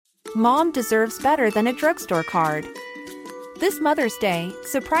Mom deserves better than a drugstore card. This Mother's Day,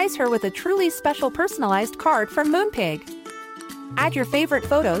 surprise her with a truly special personalized card from Moonpig. Add your favorite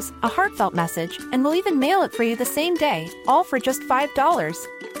photos, a heartfelt message, and we'll even mail it for you the same day, all for just $5.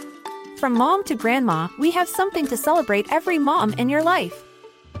 From mom to grandma, we have something to celebrate every mom in your life.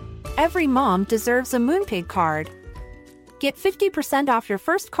 Every mom deserves a Moonpig card. Get 50% off your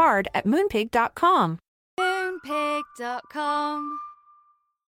first card at moonpig.com. Moonpig.com.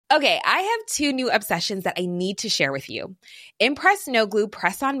 Okay, I have 2 new obsessions that I need to share with you. Impress No Glue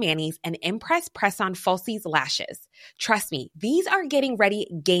Press-On Manis and Impress Press-On Falsies Lashes. Trust me, these are getting ready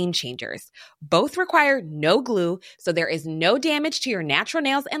game changers. Both require no glue, so there is no damage to your natural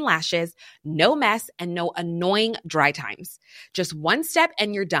nails and lashes, no mess, and no annoying dry times. Just one step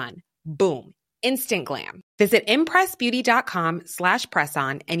and you're done. Boom. Instant glam. Visit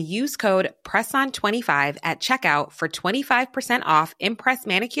impressbeauty.com/presson and use code PRESSON25 at checkout for 25% off Impress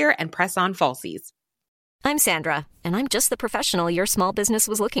Manicure and Press-On Falsies. I'm Sandra, and I'm just the professional your small business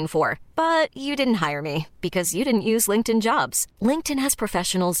was looking for. But you didn't hire me because you didn't use LinkedIn Jobs. LinkedIn has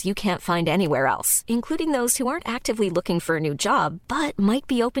professionals you can't find anywhere else, including those who aren't actively looking for a new job, but might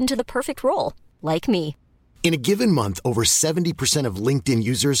be open to the perfect role, like me. In a given month, over 70% of LinkedIn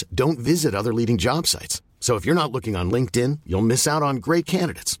users don't visit other leading job sites. So if you're not looking on LinkedIn, you'll miss out on great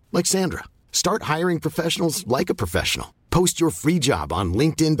candidates like Sandra. Start hiring professionals like a professional. Post your free job on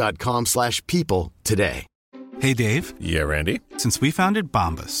linkedin.com/people today. Hey, Dave. Yeah, Randy. Since we founded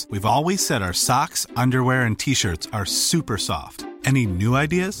Bombas, we've always said our socks, underwear, and T-shirts are super soft. Any new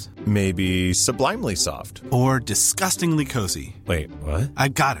ideas? Maybe sublimely soft. Or disgustingly cozy. Wait, what? I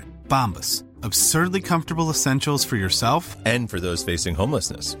got it. Bombas. Absurdly comfortable essentials for yourself and for those facing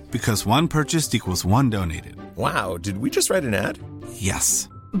homelessness. Because one purchased equals one donated. Wow, did we just write an ad? Yes.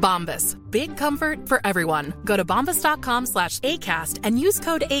 Bombas. Big comfort for everyone. Go to bombas.com/ACAST and use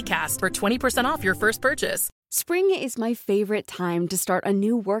code ACAST for 20% off your first purchase. Spring is my favorite time to start a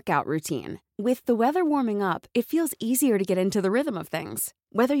new workout routine. With the weather warming up, it feels easier to get into the rhythm of things.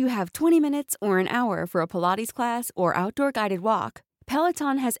 Whether you have 20 minutes or an hour for a Pilates class or outdoor guided walk,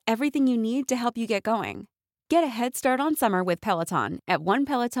 Peloton has everything you need to help you get going. Get a head start on summer with Peloton at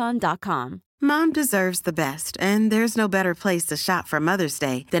onepeloton.com. Mom deserves the best, and there's no better place to shop for Mother's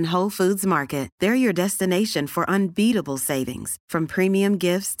Day than Whole Foods Market. They're your destination for unbeatable savings, from premium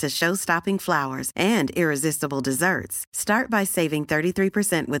gifts to show-stopping flowers and irresistible desserts. Start by saving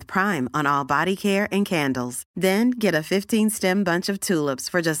 33% with Prime on all body care and candles. Then get a 15-stem bunch of tulips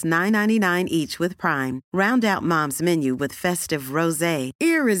for just $9.99 each with Prime. Round out Mom's menu with festive rosé,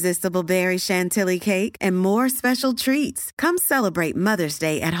 irresistible berry chantilly cake, and more special treats. Come celebrate Mother's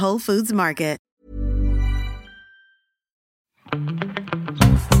Day at Whole Foods Market.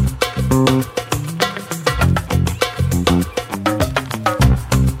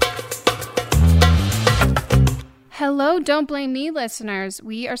 Hello, Don't Blame Me listeners.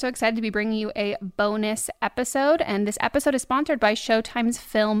 We are so excited to be bringing you a bonus episode, and this episode is sponsored by Showtime's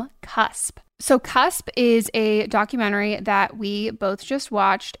film Cusp. So Cusp is a documentary that we both just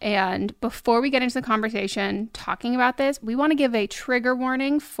watched, and before we get into the conversation talking about this, we want to give a trigger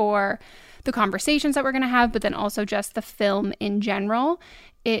warning for the conversations that we're going to have, but then also just the film in general.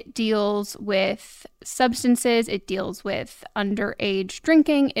 It deals with substances, it deals with underage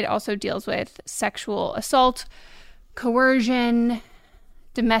drinking, it also deals with sexual assault, coercion,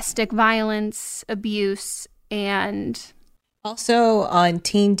 domestic violence, abuse, and also on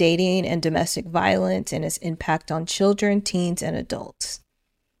teen dating and domestic violence and its impact on children, teens, and adults.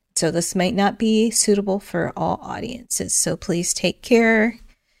 So this might not be suitable for all audiences, so please take care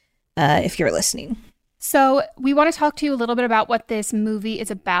if you're listening. So we want to talk to you a little bit about what this movie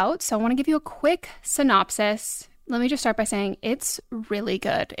is about. So I want to give you a quick synopsis. Let me just start by saying it's really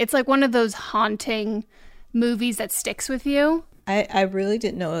good. It's like one of those haunting movies that sticks with you. I really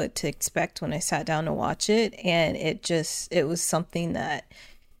didn't know what to expect when I sat down to watch it. And it was something that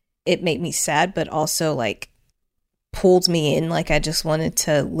it made me sad, but also like pulled me in. Like I just wanted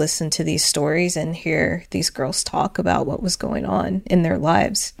to listen to these stories and hear these girls talk about what was going on in their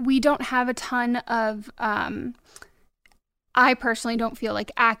lives. We don't have a ton of, I personally don't feel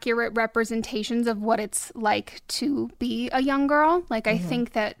like accurate representations of what it's like to be a young girl. Like I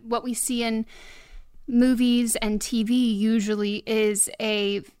think that what we see in movies and TV usually is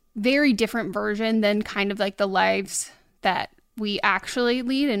a very different version than kind of like the lives that we actually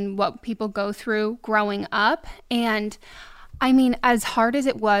lead and what people go through growing up. And I mean, as hard as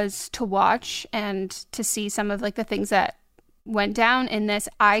it was to watch and to see some of like the things that went down in this,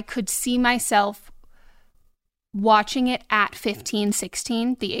 I could see myself watching it at 15,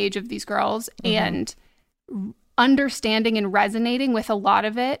 16, the age of these girls, and understanding and resonating with a lot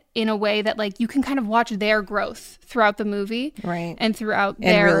of it in a way that like you can kind of watch their growth throughout the movie. Right. And throughout and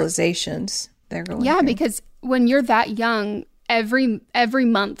their realizations they're going Yeah, through. because when you're that young, every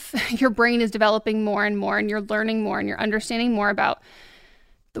month your brain is developing more and more, and you're learning more and you're understanding more about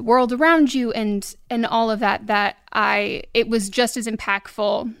the world around you and all of that it was just as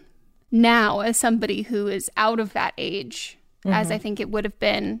impactful now as somebody who is out of that age as I think it would have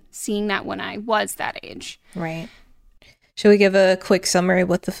been seeing that when I was that age. Right. Should we give a quick summary of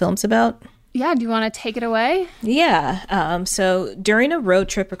what the film's about? Yeah, do you want to take it away? Yeah. So during a road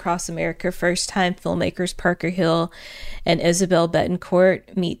trip across America, first-time filmmakers Parker Hill and Isabel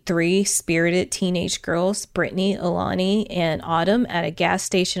Betancourt meet three spirited teenage girls, Brittany, Alani, and Autumn, at a gas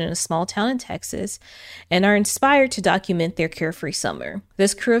station in a small town in Texas, and are inspired to document their carefree summer.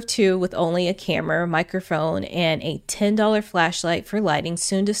 This crew of two, with only a camera, microphone, and a $10 flashlight for lighting,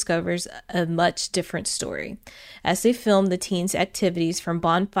 soon discovers a much different story. As they film the teens' activities, from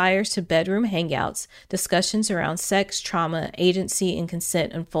bonfires to bedroom hangouts, discussions around sex, trauma, agency, and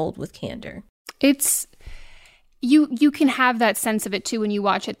consent unfold with candor. It's you can have that sense of it too when you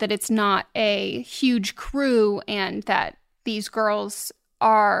watch it, that it's not a huge crew and that these girls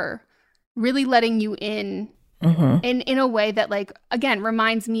are really letting you in a way that, like, again,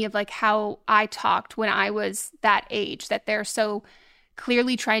 reminds me of like how I talked when I was that age, that they're so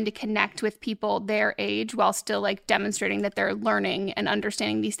clearly trying to connect with people their age while still like demonstrating that they're learning and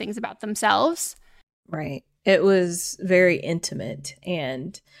understanding these things about themselves. Right. It was very intimate,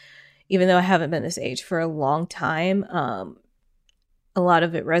 and even though I haven't been this age for a long time, a lot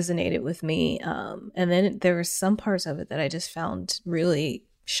of it resonated with me. And then there were some parts of it that I just found really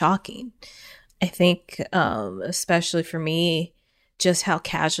shocking. I think, especially for me, just how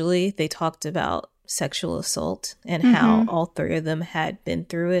casually they talked about sexual assault and how all three of them had been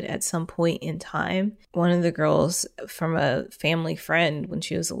through it at some point in time. One of the girls, from a family friend when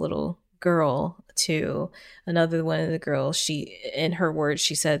she was a little girl, to another one of the girls, she, in her words,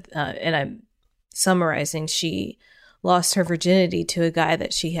 she said, and I'm summarizing, she lost her virginity to a guy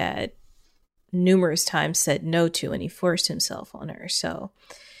that she had numerous times said no to, and he forced himself on her. So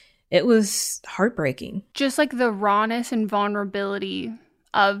it was heartbreaking. Just like the rawness and vulnerability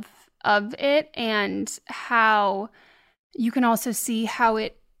of it, and how you can also see how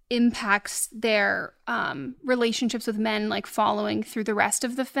it impacts their relationships with men, like following through the rest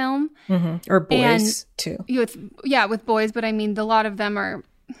of the film. Or boys too. With boys, but I mean, a lot of them are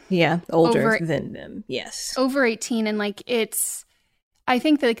older than them. Yes, over 18, and like it's. I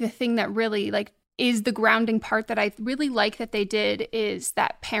think that like the thing that really like is the grounding part that I really like that they did is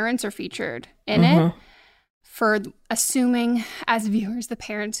that parents are featured in it. For assuming as viewers, the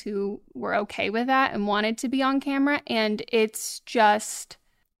parents who were okay with that and wanted to be on camera. And it's just,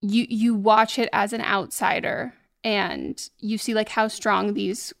 you watch it as an outsider and you see like how strong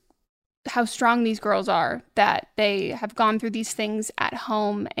these girls are, that they have gone through these things at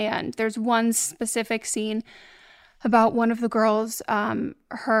home. And there's one specific scene about one of the girls,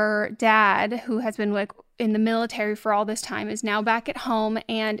 her dad, who has been like in the military for all this time, is now back at home,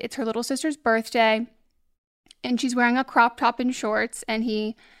 and it's her little sister's birthday. And she's wearing a crop top and shorts, and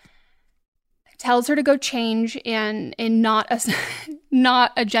he tells her to go change in not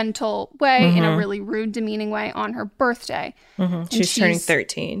a gentle way, in a really rude, demeaning way on her birthday. She's turning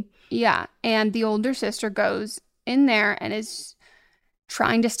 13. Yeah, and the older sister goes in there and is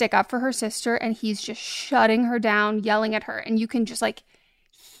trying to stick up for her sister, and he's just shutting her down, yelling at her, and you can just like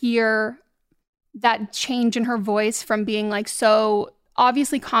hear that change in her voice from being like so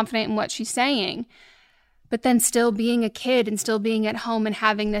obviously confident in what she's saying, but then still being a kid and still being at home and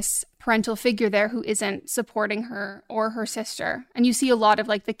having this parental figure there who isn't supporting her or her sister. And you see a lot of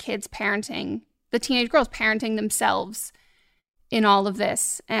like the kids parenting, the teenage girls parenting themselves in all of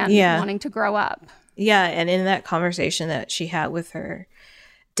this and wanting to grow up. Yeah, and in that conversation that she had with her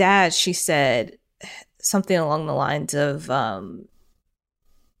dad, she said something along the lines of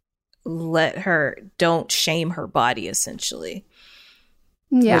don't shame her body, essentially.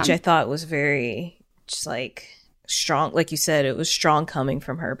 Yeah. Which I thought was very just like strong. Like you said, it was strong coming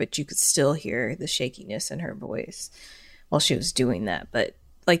from her, but you could still hear the shakiness in her voice while she was doing that. But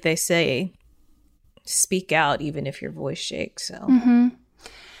like they say, speak out even if your voice shakes. So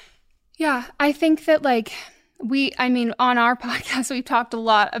yeah, I think that like on our podcast, we've talked a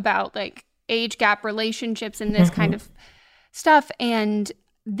lot about like age gap relationships and this kind of stuff. And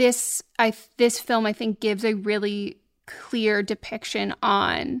this film, I think, gives a really clear depiction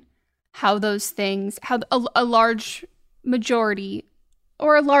on how those things, how a large majority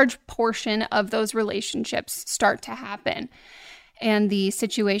or a large portion of those relationships start to happen and the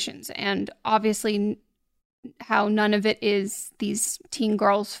situations. And obviously how none of it is these teen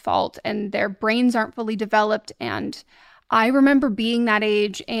girls' fault and their brains aren't fully developed. And I remember being that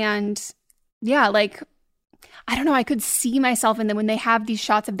age, and yeah, like, I don't know, I could see myself in them when they have these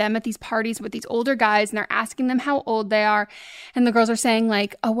shots of them at these parties with these older guys and they're asking them how old they are. And the girls are saying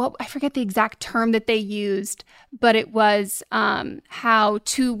like, oh, what, I forget the exact term that they used, but it was how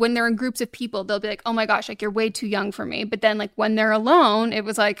to, when they're in groups of people, they'll be like, oh my gosh, like you're way too young for me. But then like when they're alone, it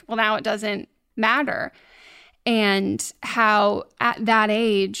was like, well, now it doesn't matter. And how at that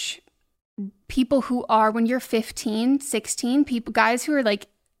age, people who are, when you're 15, 16, people, guys who are like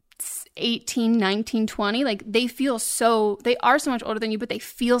 18, 19, 20, like they are so much older than you, but they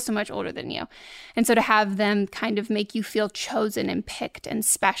feel so much older than you. And so to have them kind of make you feel chosen and picked and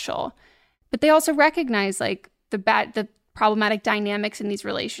special. But they also recognize like the problematic dynamics in these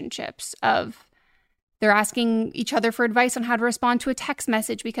relationships of they're asking each other for advice on how to respond to a text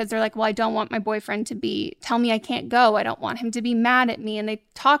message because they're like, well, I don't want my boyfriend to tell me I can't go. I don't want him to be mad at me. And they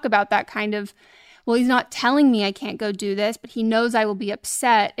talk about that kind of, well, he's not telling me I can't go do this, but he knows I will be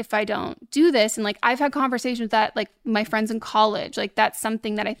upset if I don't do this. And like, I've had conversations with that, like my friends in college, like that's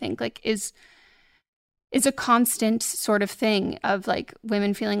something that I think like is a constant sort of thing of like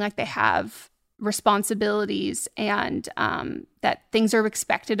women feeling like they have responsibilities and that things are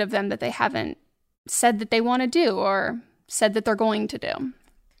expected of them that they haven't said that they want to do or said that they're going to do.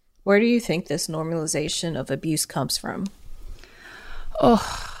 Where do you think this normalization of abuse comes from?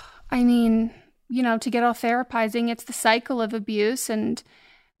 Oh, I mean, you know, to get all therapizing, it's the cycle of abuse. And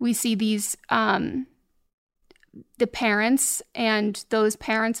we see these, the parents, and those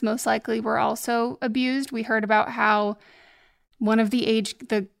parents most likely were also abused. We heard about how one of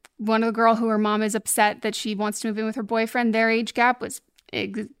the girl who her mom is upset that she wants to move in with her boyfriend, their age gap was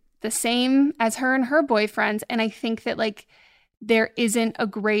the same as her and her boyfriend's. And I think that like there isn't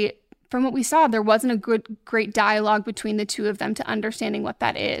from what we saw, there wasn't a great dialogue between the two of them to understanding what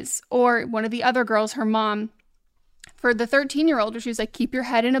that is. Or one of the other girls, her mom, for the 13-year-old, she was like, keep your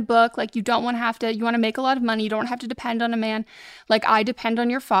head in a book. Like you don't want to have to, you want to make a lot of money. You don't have to depend on a man. Like I depend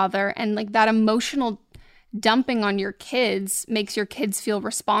on your father. And like that emotional dumping on your kids makes your kids feel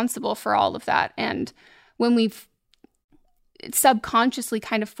responsible for all of that. And when we've subconsciously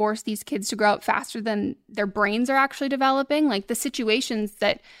kind of force these kids to grow up faster than their brains are actually developing, like the situations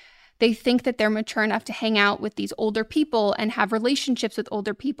that they think that they're mature enough to hang out with these older people and have relationships with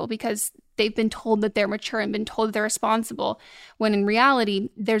older people because they've been told that they're mature and been told that they're responsible, when in reality,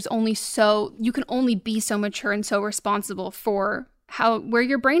 you can only be so mature and so responsible for where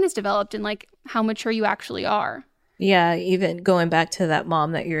your brain is developed and like how mature you actually are. Yeah, even going back to that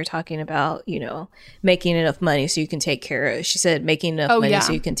mom that you were talking about, you know, making enough money so you can take care of, she said making enough money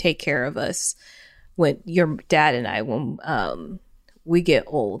so you can take care of us when your dad and I, when we get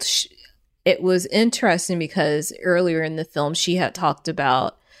old. It was interesting because earlier in the film, she had talked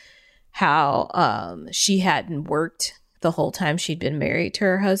about how she hadn't worked the whole time she'd been married to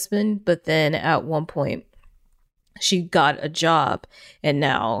her husband. But then at one point, she got a job and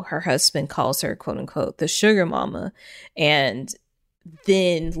now her husband calls her, quote unquote, the sugar mama. And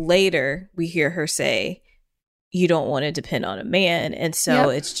then later we hear her say, you don't want to depend on a man. And so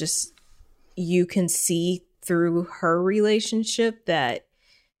it's just, you can see through her relationship that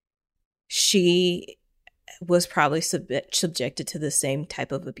she was probably subjected to the same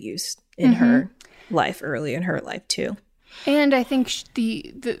type of abuse in her life, early in her life too. And I think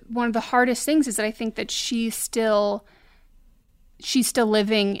the one of the hardest things is that I think that she's still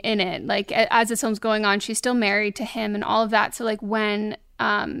living in it. Like as this film's going on, she's still married to him and all of that. So like when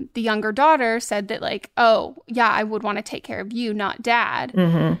the younger daughter said that like, oh yeah, I would want to take care of you, not dad.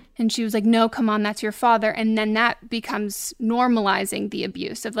 Mm-hmm. And she was like, no, come on, that's your father. And then that becomes normalizing the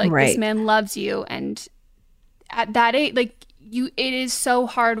abuse of like, this man loves you. And at that age, like it is so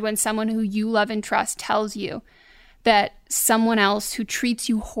hard when someone who you love and trust tells you that someone else who treats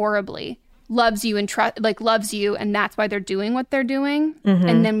you horribly loves you and loves you, and that's why they're doing what they're doing. Mm-hmm.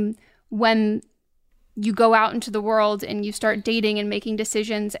 And then when you go out into the world and you start dating and making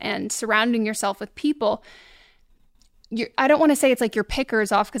decisions and surrounding yourself with people, I don't want to say it's like your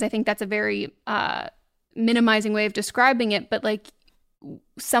pickers off, because I think that's a very minimizing way of describing it, but like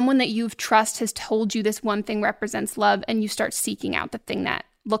someone that you've trust has told you this one thing represents love, and you start seeking out the thing that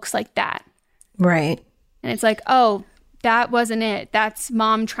looks like that. Right. And it's like, oh, that wasn't it. That's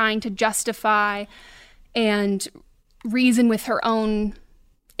mom trying to justify and reason with her own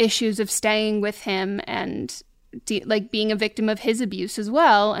issues of staying with him and like being a victim of his abuse as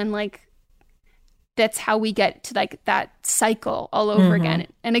well. And like, that's how we get to like that cycle all over again.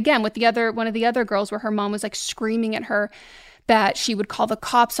 And again, with one of the other girls where her mom was like screaming at her that she would call the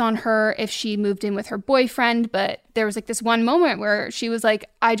cops on her if she moved in with her boyfriend. But there was like this one moment where she was like,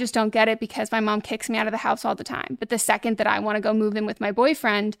 I just don't get it because my mom kicks me out of the house all the time. But the second that I want to go move in with my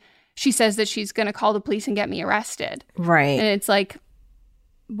boyfriend, she says that she's going to call the police and get me arrested. Right. And it's like,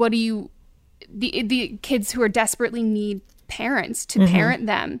 what do you, the kids who are desperately need parents to parent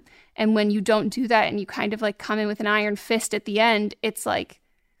them. And when you don't do that and you kind of like come in with an iron fist at the end, it's like,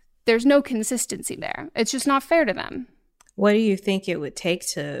 there's no consistency there. It's just not fair to them. What do you think it would take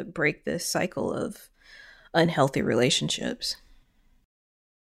to break this cycle of unhealthy relationships?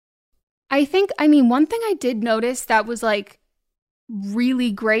 I think, I mean, one thing I did notice that was like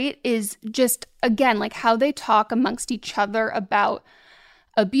really great is just, again, like how they talk amongst each other about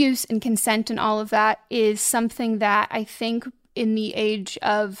abuse and consent and all of that is something that I think in the age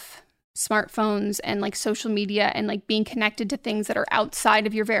of smartphones and like social media and like being connected to things that are outside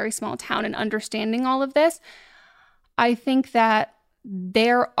of your very small town and understanding all of this, I think that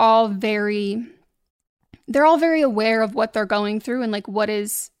they're all very aware of what they're going through and like what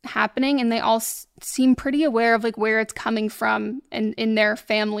is happening, and they all seem pretty aware of like where it's coming from and in their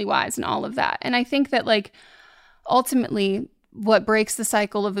family wise and all of that. And I think that like ultimately what breaks the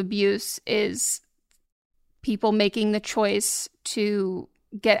cycle of abuse is people making the choice to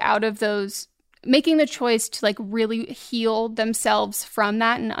get out of those, making the choice to like really heal themselves from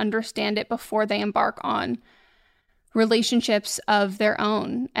that and understand it before they embark on relationships of their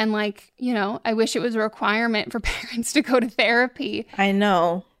own. And like, you know, I wish it was a requirement for parents to go to therapy. I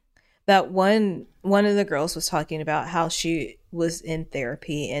know that one of the girls was talking about how she was in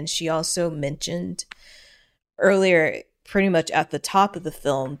therapy, and she also mentioned earlier, pretty much at the top of the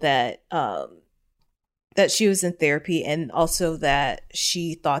film, that that she was in therapy, and also that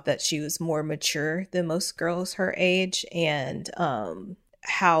she thought that she was more mature than most girls her age, and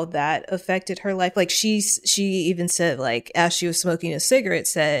how that affected her life. Like she even said, like, as she was smoking a cigarette,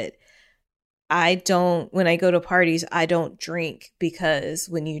 said, when I go to parties, I don't drink, because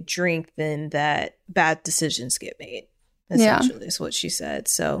when you drink, then that bad decisions get made, essentially, is what she said.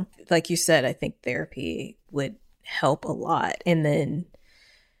 So like you said, I think therapy would help a lot. And then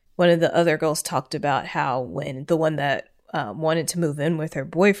one of the other girls talked about how when the one that wanted to move in with her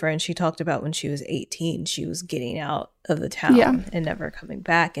boyfriend, she talked about when she was 18, she was getting out of the town and never coming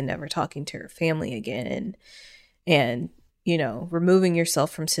back and never talking to her family again. And, you know, removing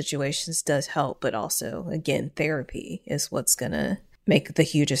yourself from situations does help, but also, again, therapy is what's going to make the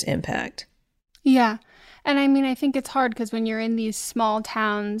hugest impact. Yeah. And I mean, I think it's hard because when you're in these small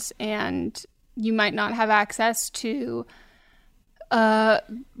towns and you might not have access to a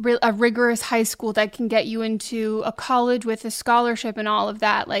rigorous high school that can get you into a college with a scholarship and all of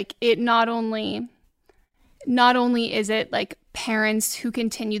that, like it not only is it like parents who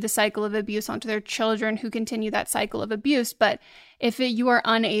continue the cycle of abuse onto their children who continue that cycle of abuse, but if you are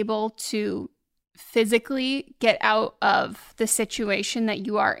unable to physically get out of the situation that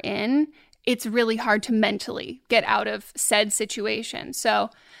you are in, it's really hard to mentally get out of said situation. So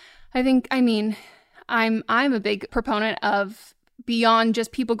I think, I mean, I'm a big proponent of, beyond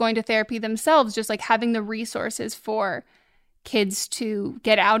just people going to therapy themselves, just like having the resources for kids to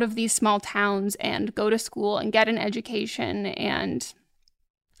get out of these small towns and go to school and get an education and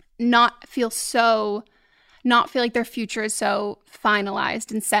not feel like their future is so finalized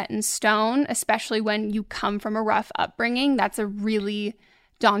and set in stone, especially when you come from a rough upbringing. That's a really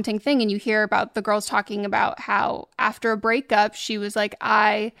daunting thing. And you hear about the girls talking about how after a breakup, she was like,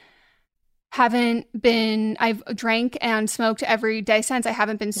 I've drank and smoked every day since. I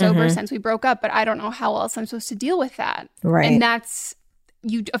haven't been sober since we broke up, but I don't know how else I'm supposed to deal with that. Right. And that's,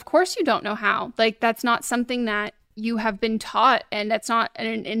 of course you don't know how. Like, that's not something that you have been taught, and that's not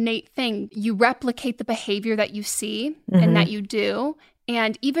an innate thing. You replicate the behavior that you see and that you do.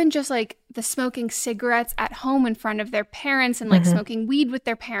 And even just like the smoking cigarettes at home in front of their parents and like smoking weed with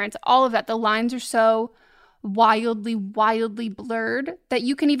their parents, all of that, the lines are so wildly blurred that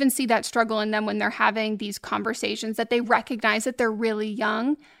you can even see that struggle in them when they're having these conversations, that they recognize that they're really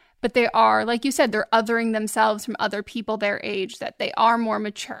young, but they are, like you said, they're othering themselves from other people their age, that they are more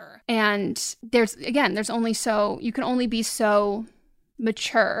mature. And there's only so, you can only be so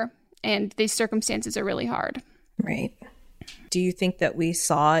mature, and these circumstances are really hard. Right. Do you think that we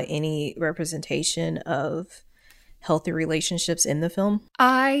saw any representation of healthy relationships in the film?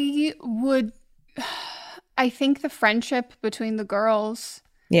 I think the friendship between the girls.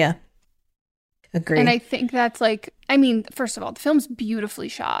 Yeah. Agree. And I think that's like, I mean, first of all, the film's beautifully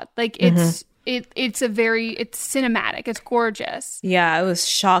shot. Like it's cinematic. It's gorgeous. Yeah, I was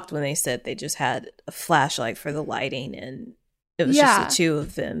shocked when they said they just had a flashlight for the lighting, and It was just the two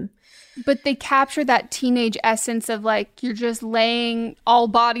of them. But they capture that teenage essence of like, you're just laying, all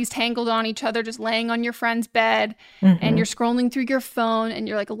bodies tangled on each other, just laying on your friend's bed, and you're scrolling through your phone, and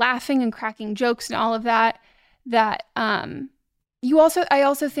you're like laughing and cracking jokes and all of that. I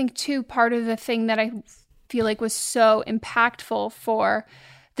also think too, part of the thing that I feel like was so impactful for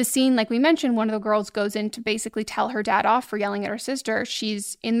the scene, like we mentioned, one of the girls goes in to basically tell her dad off for yelling at her sister.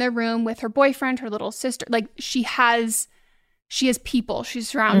 She's in the room with her boyfriend, her little sister. Like she has people she's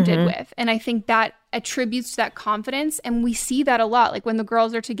surrounded with. And I think that attributes to that confidence. And we see that a lot. Like when the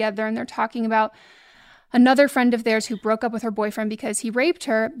girls are together and they're talking about another friend of theirs who broke up with her boyfriend because he raped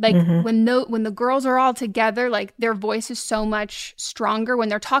her. Like when the girls are all together, like their voice is so much stronger when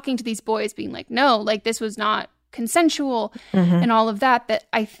they're talking to these boys being like, no, like this was not consensual and all of that. That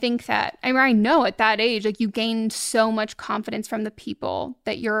I think that, I know at that age, like you gain so much confidence from the people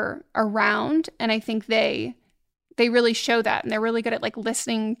that you're around. And I think they really show that, and they're really good at like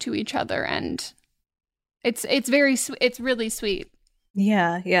listening to each other, and it's really sweet.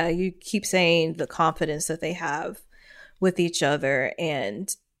 Yeah, you keep saying the confidence that they have with each other,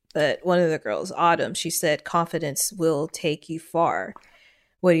 but one of the girls, Autumn, she said confidence will take you far.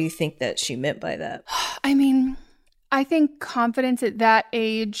 What do you think that she meant by that? I mean, I think confidence at that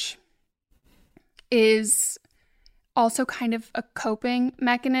age is also kind of a coping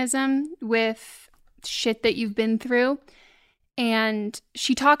mechanism with shit that you've been through. And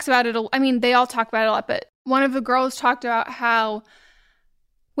she talks about it. I mean, they all talk about it a lot, but one of the girls talked about how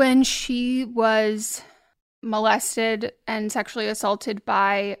when she was molested and sexually assaulted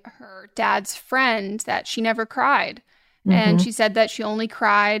by her dad's friend, that she never cried. And she said that she only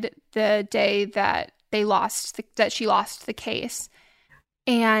cried the day that she lost the case.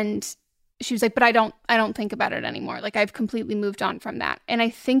 And she was like, but I don't think about it anymore. Like I've completely moved on from that. And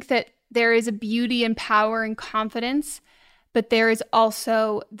I think that there is a beauty and power and confidence, but there is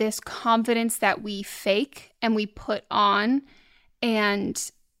also this confidence that we fake and we put on.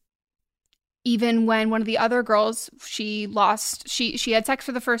 And even when one of the other girls, she had sex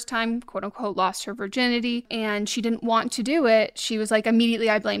for the first time, quote unquote, lost her virginity, and she didn't want to do it. She was like, immediately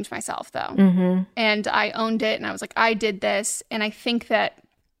I blamed myself though. And I owned it, and I was like, I did this. And I think that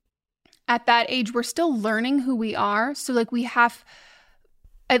at that age, we're still learning who we are. So like we have,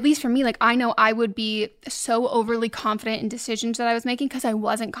 at least for me, like I know I would be so overly confident in decisions that I was making because I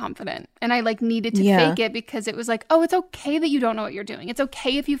wasn't confident, and I like needed to fake it because it was like, oh, it's okay that you don't know what you're doing. It's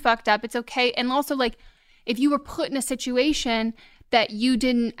okay if you fucked up. It's okay. And also like if you were put in a situation that you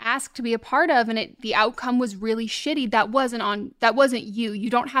didn't ask to be a part of and the outcome was really shitty, that wasn't you. You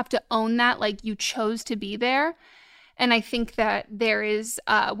don't have to own that. Like you chose to be there. And I think that there is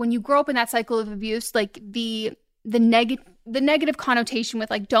when you grow up in that cycle of abuse, like the negative connotation with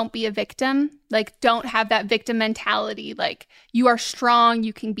like, don't be a victim, like don't have that victim mentality, like you are strong,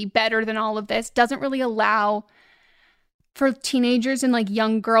 you can be better than all of this, doesn't really allow for teenagers and like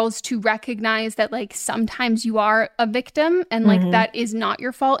young girls to recognize that like sometimes you are a victim and like that is not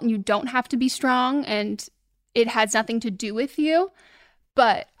your fault and you don't have to be strong and it has nothing to do with you.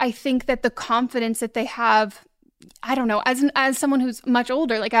 But I think that the confidence that they have, I don't know, as someone who's much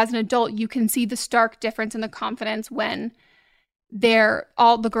older, like as an adult, you can see the stark difference in the confidence when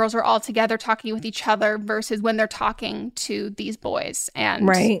the girls are all together talking with each other versus when they're talking to these boys. And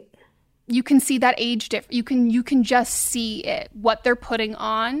you can see that age difference. You can just see it, what they're putting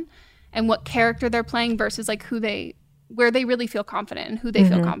on and what character they're playing versus like where they really feel confident and who they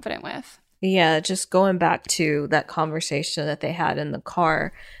feel confident with. Yeah, just going back to that conversation that they had in the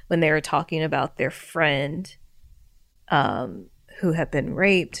car when they were talking about their friend who had been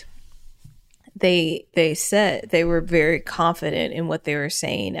raped. They said they were very confident in what they were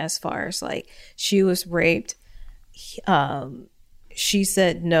saying as far as like she was raped. She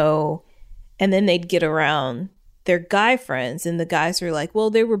said no, and then they'd get around their guy friends and the guys were like, well,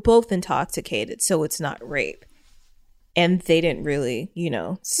 they were both intoxicated, so it's not rape. And they didn't really,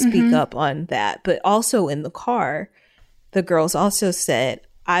 speak up on that. But also in the car, the girls also said,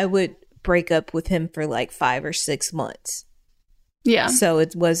 I would break up with him for like 5 or 6 months. Yeah. So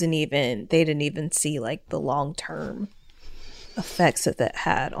it wasn't even, they didn't even see like the long-term effects that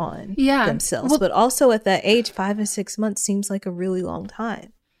had on themselves. Well, but also at that age, 5 and 6 months seems like a really long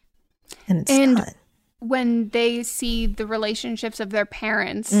time. And it's not. When they see the relationships of their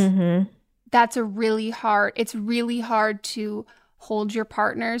parents, that's it's really hard to hold your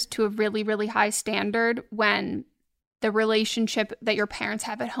partners to a really, really high standard when the relationship that your parents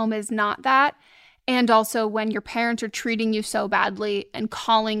have at home is not that. And also when your parents are treating you so badly and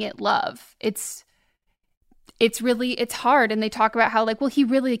calling it love. It's hard. And they talk about how like, well,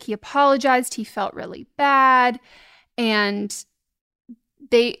 he apologized. He felt really bad. And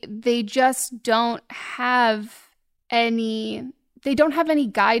they just don't have any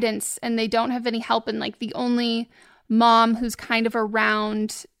guidance, and they don't have any help. And like the only mom who's kind of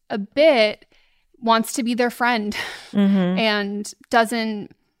around a bit wants to be their friend and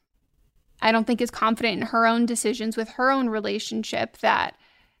I don't think is confident in her own decisions with her own relationship, that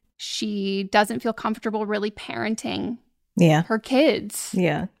she doesn't feel comfortable really parenting her kids.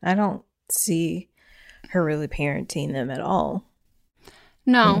 Yeah. I don't see her really parenting them at all.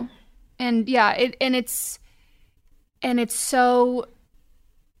 No. And yeah, it's just so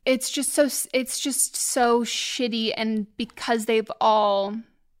shitty. And because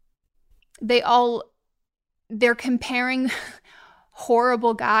they're comparing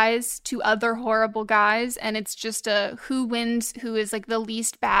horrible guys to other horrible guys, and it's just a who wins, who is like the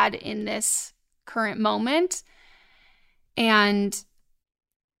least bad in this current moment. And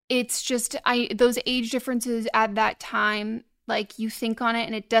it's just those age differences at that time, like you think on it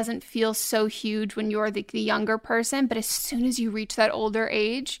and it doesn't feel so huge when you're the younger person, but as soon as you reach that older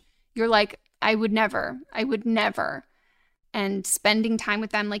age, you're like, I would never. And spending time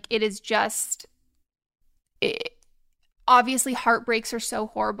with them, like it is just obviously heartbreaks are so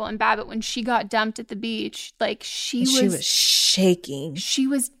horrible and bad, but when she got dumped at the beach, like she was shaking. She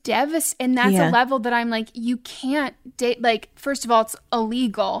was devastated. And that's a level that I'm like, you can't date. Like, first of all, it's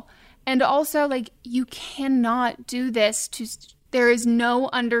illegal. And also, like, you cannot do this there is no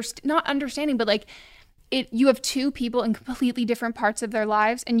not understanding, but like you have two people in completely different parts of their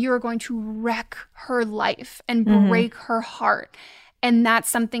lives, and you are going to wreck her life and break her heart. And that's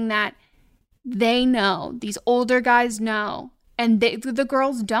something that they know, these older guys know, and the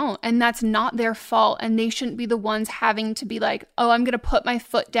girls don't, and that's not their fault, and they shouldn't be the ones having to be like, oh, I'm gonna put my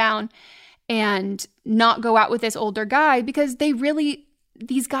foot down and not go out with this older guy, because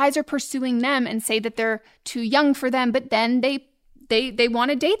these guys are pursuing them and say that they're too young for them, but then they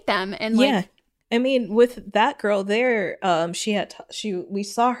want to date them. And like, I mean, with that girl there, we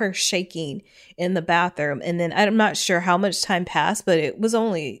saw her shaking in the bathroom, and then I'm not sure how much time passed, but it was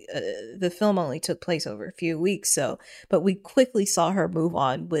only the film only took place over a few weeks. But we quickly saw her move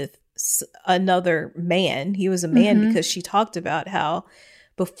on with another man. He was a man because she talked about how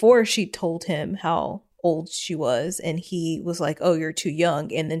before she told him how old she was, and he was like, oh, you're too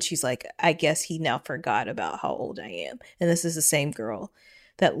young. And then she's like, I guess he now forgot about how old I am. And this is the same girl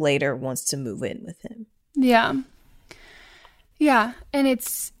that later wants to move in with him. Yeah. And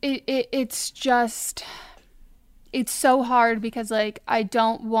it's so hard because like, I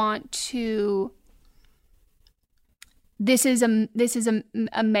don't want to, this is a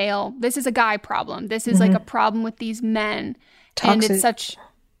male, this is a guy problem. This is like a problem with these men. Toxic.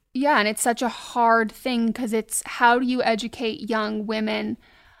 And it's such a hard thing, because it's how do you educate young women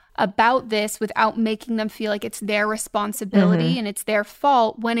about this without making them feel like it's their responsibility and it's their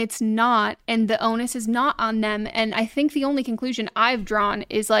fault when it's not, and the onus is not on them. And I think the only conclusion I've drawn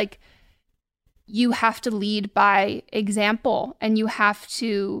is like, you have to lead by example, and you have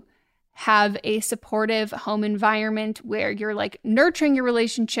to have a supportive home environment where you're like nurturing your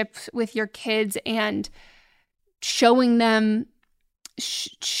relationship with your kids and showing them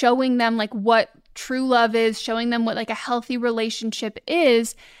like what true love is, showing them what like a healthy relationship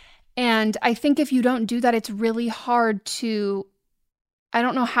is. And I think if you don't do that, it's really hard to, I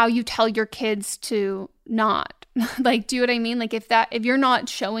don't know how you tell your kids to not like, do you know what I mean? Like if you're not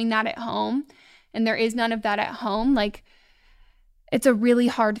showing that at home, and there is none of that at home, like it's a really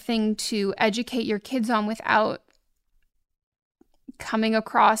hard thing to educate your kids on without coming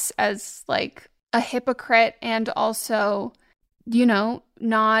across as like a hypocrite, and also, you know,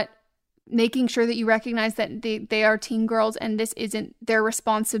 not making sure that you recognize that they are teen girls, and this isn't their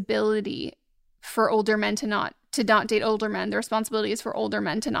responsibility for older men to not date older men. The responsibility is for older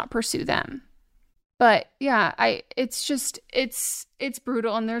men to not pursue them. But yeah, it's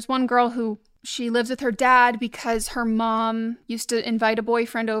brutal. And there's one girl who, she lives with her dad because her mom used to invite a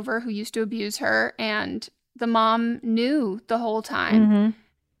boyfriend over who used to abuse her, and the mom knew the whole time.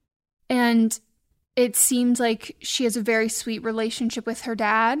 And it seems like she has a very sweet relationship with her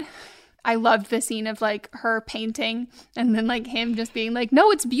dad. I loved the scene of like her painting and then like him just being like, no,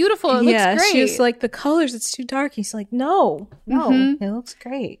 it's beautiful. It looks great. She was like, the colors, it's too dark. He's like, no, it looks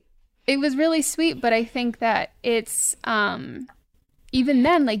great. It was really sweet, but I think that it's even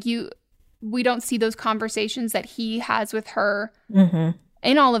then, like we don't see those conversations that he has with her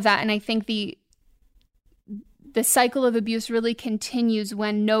and all of that. And I think the cycle of abuse really continues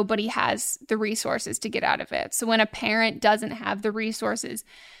when nobody has the resources to get out of it. So when a parent doesn't have the resources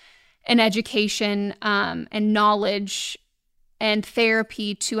and education and knowledge and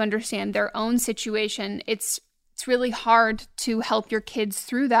therapy to understand their own situation, it's it's really hard to help your kids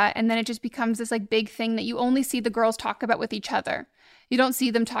through that. And then it just becomes this like big thing that you only see the girls talk about with each other. You don't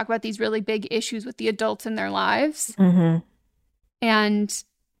see them talk about these really big issues with the adults in their lives. Mm-hmm. And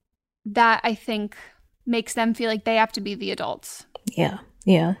that, I think, makes them feel like they have to be the adults. Yeah.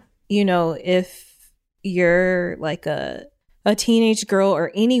 Yeah. You know, if you're like a teenage girl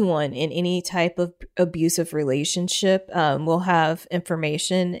or anyone in any type of abusive relationship, we'll have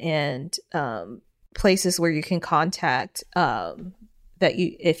information and places where you can contact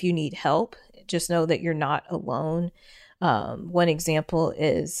if you need help. Just know that you're not alone. One example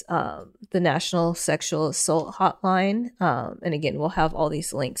is the National Sexual Assault Hotline. And again, we'll have all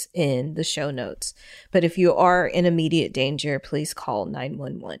these links in the show notes. But if you are in immediate danger, please call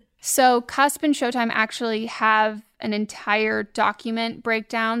 911. So Cusp and Showtime actually have an entire document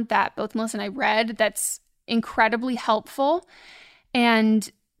breakdown that both Melissa and I read that's incredibly helpful. And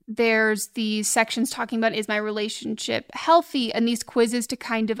there's these sections talking about, is my relationship healthy? And these quizzes to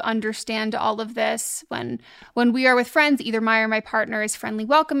kind of understand all of this. When we are with friends, either my or my partner is friendly,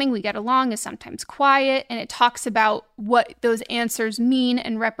 welcoming, we get along, is sometimes quiet, and it talks about what those answers mean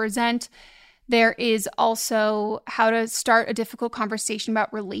and represent. There is also how to start a difficult conversation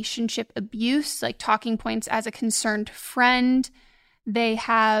about relationship abuse, like talking points as a concerned friend. They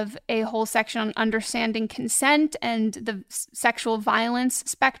have a whole section on understanding consent and the sexual violence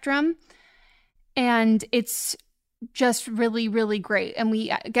spectrum. And it's just really, really great. And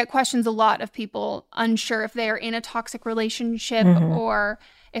we get questions a lot of people unsure if they are in a toxic relationship or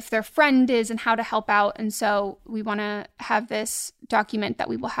if their friend is and how to help out. And so we want to have this document that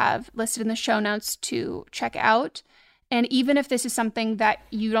we will have listed in the show notes to check out. And even if this is something that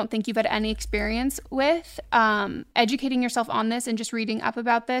you don't think you've had any experience with, educating yourself on this and just reading up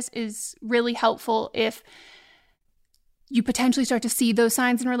about this is really helpful if you potentially start to see those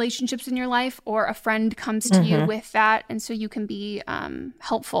signs in relationships in your life, or a friend comes to you with that. And so you can be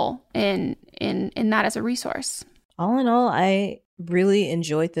helpful in that as a resource. All in all, I really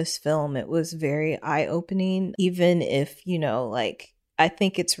enjoyed this film. It was very eye-opening, even if, I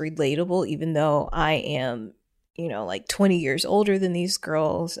think it's relatable, even though I am, 20 years older than these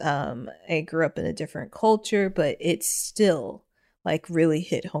girls. I grew up in a different culture, but it's still really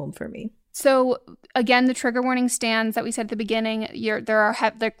hit home for me. So again, the trigger warning stands that we said at the beginning. There are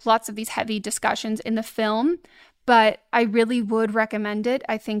lots of these heavy discussions in the film, but I really would recommend it.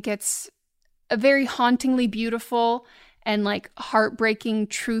 I think it's a very hauntingly beautiful and heartbreaking,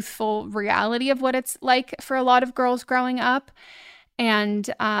 truthful reality of what it's like for a lot of girls growing up.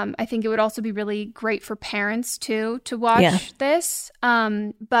 And I think it would also be really great for parents too to watch this.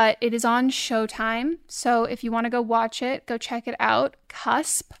 But it is on Showtime. So if you want to go watch it, go check it out.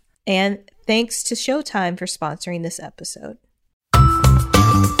 Cusp. And thanks to Showtime for sponsoring this episode.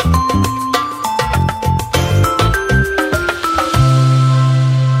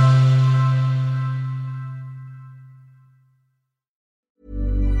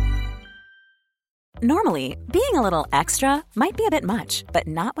 Normally, being a little extra might be a bit much, but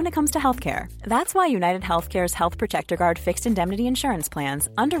not when it comes to healthcare. That's why United Healthcare's Health Protector Guard fixed indemnity insurance plans,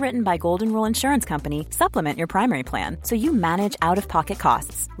 underwritten by Golden Rule Insurance Company, supplement your primary plan so you manage out-of-pocket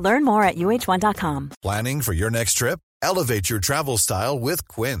costs. Learn more at UH1.com. Planning for your next trip? Elevate your travel style with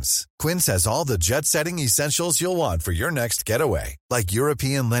Quince. Quince has all the jet-setting essentials you'll want for your next getaway, like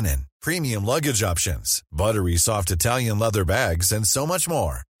European linen, premium luggage options, buttery soft Italian leather bags, and so much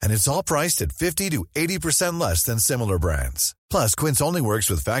more. And it's all priced at 50 to 80% less than similar brands. Plus, Quince only works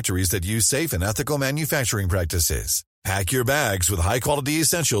with factories that use safe and ethical manufacturing practices. Pack your bags with high-quality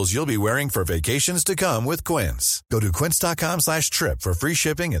essentials you'll be wearing for vacations to come with Quince. Go to quince.com/trip for free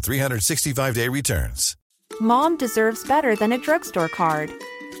shipping and 365-day returns. Mom deserves better than a drugstore card.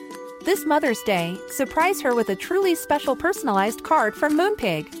 This Mother's Day, surprise her with a truly special personalized card from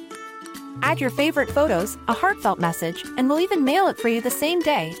Moonpig. Add your favorite photos, a heartfelt message, and we'll even mail it for you the same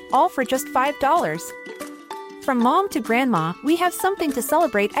day, all for just $5. From mom to grandma, we have something to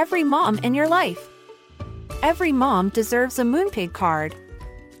celebrate every mom in your life. Every mom deserves a Moonpig card.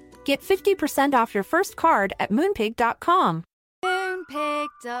 Get 50% off your first card at Moonpig.com.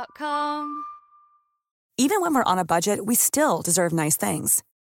 Moonpig.com. Even when we're on a budget, we still deserve nice things.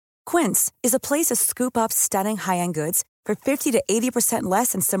 Quince is a place to scoop up stunning high-end goods for 50 to 80%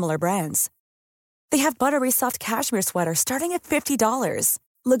 less than similar brands. They have buttery soft cashmere sweaters starting at $50,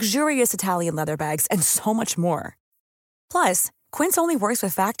 luxurious Italian leather bags, and so much more. Plus, Quince only works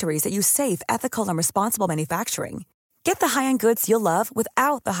with factories that use safe, ethical, and responsible manufacturing. Get the high-end goods you'll love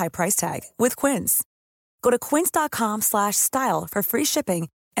without the high price tag with Quince. Go to quince.com/style for free shipping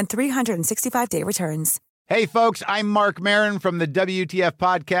and 365-day returns. Hey, folks, I'm Mark Maron from the WTF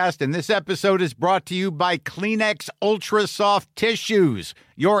Podcast, and this episode is brought to you by Kleenex Ultra Soft Tissues,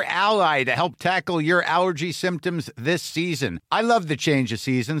 your ally to help tackle your allergy symptoms this season. I love the change of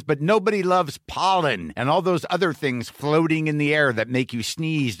seasons, but nobody loves pollen and all those other things floating in the air that make you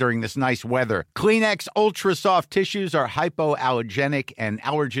sneeze during this nice weather. Kleenex Ultra Soft Tissues are hypoallergenic and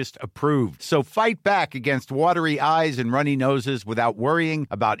allergist approved, so fight back against watery eyes and runny noses without worrying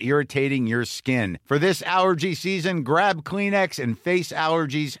about irritating your skin. For this allergy season, grab Kleenex and face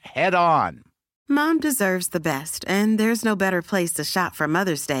allergies head on. Mom deserves the best, and there's no better place to shop for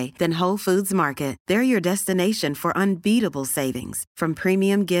Mother's Day than Whole Foods Market. They're your destination for unbeatable savings, from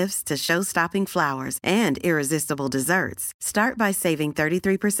premium gifts to show-stopping flowers and irresistible desserts. Start by saving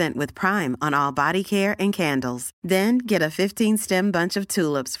 33% with Prime on all body care and candles. Then get a 15-stem bunch of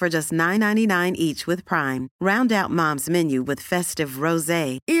tulips for just $9.99 each with Prime. Round out Mom's menu with festive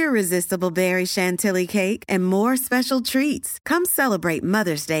rosé, irresistible berry chantilly cake, and more special treats. Come celebrate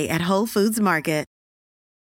Mother's Day at Whole Foods Market.